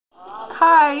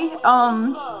hi.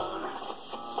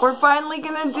 We're finally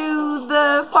gonna do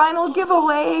the final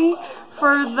giveaway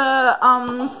for the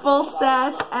full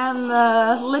set and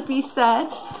the lippy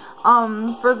set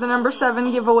for the number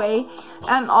 7 giveaway.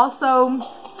 And also,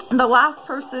 the last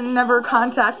person never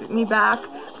contacted me back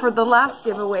for the last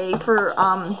giveaway for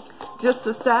just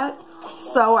the set.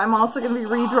 So I'm also going to be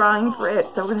redrawing for it.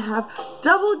 So we're going to have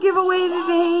double giveaway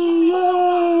today.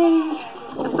 Yay!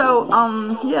 So,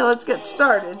 yeah, let's get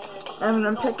started. I'm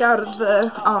going to pick out of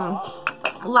the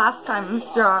last time's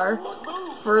jar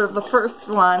for the first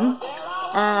one.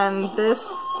 And this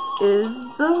is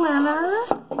the winner.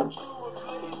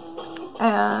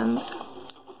 And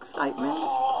excitement.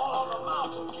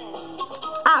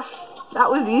 Ash. That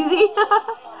was easy.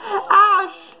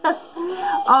 Ash.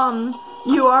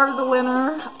 You are the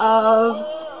winner of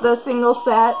the single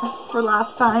set for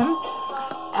last time.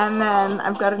 And then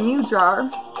I've got a new jar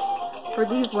for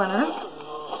these winners.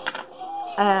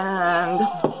 And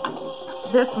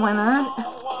this winner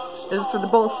is for the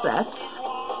both sets.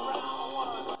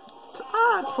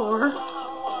 Tor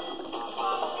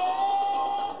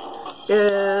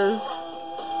is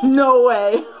no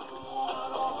way.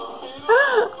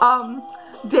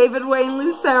 David Wayne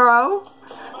Lucero,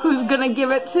 who's gonna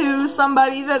give it to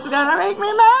somebody that's gonna make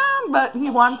me mad, but he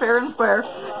won fair and square.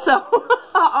 So,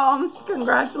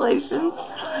 congratulations,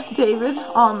 David.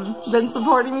 Been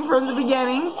supporting me from the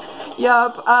beginning.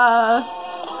 Yup.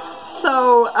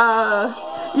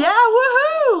 Yeah,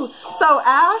 woohoo! So,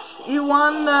 Ash, you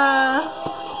won the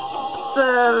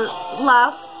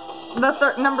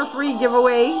number 3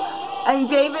 giveaway. And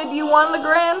David, you won the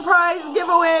grand prize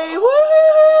giveaway.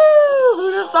 Woohoo!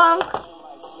 Who'da thunk?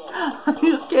 I'm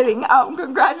just kidding.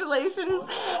 Congratulations.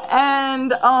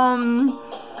 And,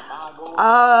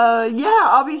 yeah,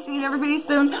 I'll be seeing everybody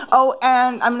soon. Oh,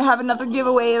 and I'm gonna have another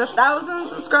giveaway of 1,000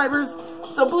 subscribers.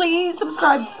 So please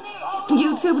subscribe.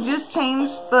 YouTube just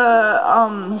changed the,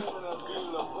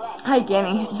 hi,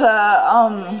 Ganny.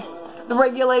 The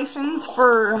regulations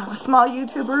for small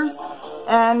YouTubers.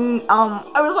 And,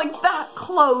 I was like that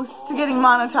close to getting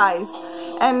monetized.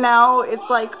 And now it's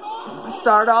like,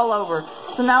 start all over.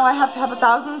 So now I have to have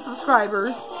 1,000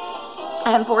 subscribers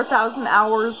and 4,000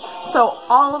 hours. So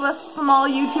all of us small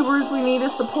YouTubers, we need to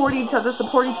support each other,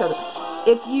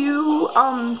 If you,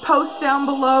 post down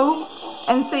below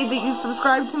and say that you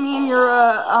subscribe to me and you're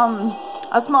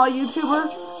a small YouTuber,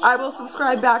 I will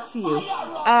subscribe back to you.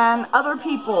 And other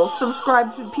people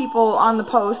subscribe to people on the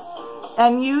post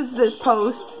and use this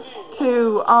post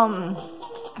to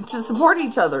support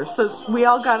each other. So we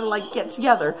all gotta like get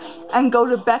together and go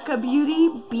to Becca Beauty,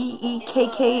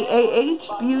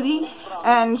 BEKKAH Beauty,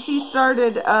 and she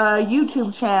started a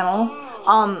YouTube channel.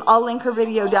 I'll link her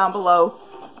video down below.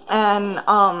 And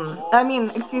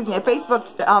excuse me, a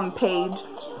Facebook page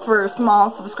for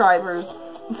small subscribers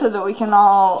so that we can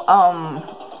all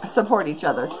support each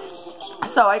other.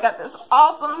 So I got this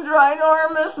awesome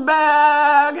ginormous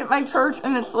bag at my church,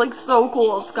 and it's like so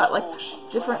cool. It's got like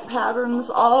different patterns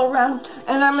all around,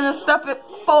 and I'm gonna stuff it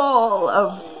full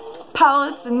of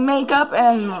palettes and makeup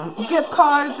and gift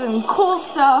cards and cool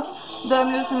stuff that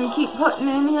I'm just gonna keep putting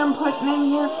in here and putting in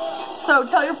here. So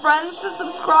tell your friends to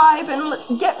subscribe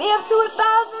and get me up to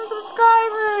 1,000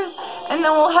 subscribers, and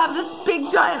then we'll have this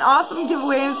big giant awesome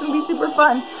giveaway, and it's gonna be super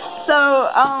fun. So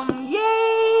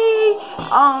yay!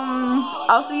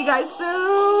 I'll see you guys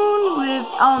soon with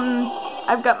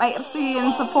I've got my Ipsy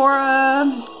and Sephora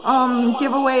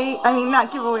giveaway,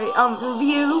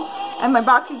 review, and my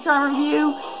BoxyCharm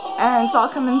review, and it's all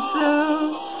coming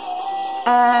soon.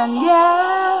 And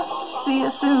yeah, see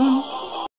you soon.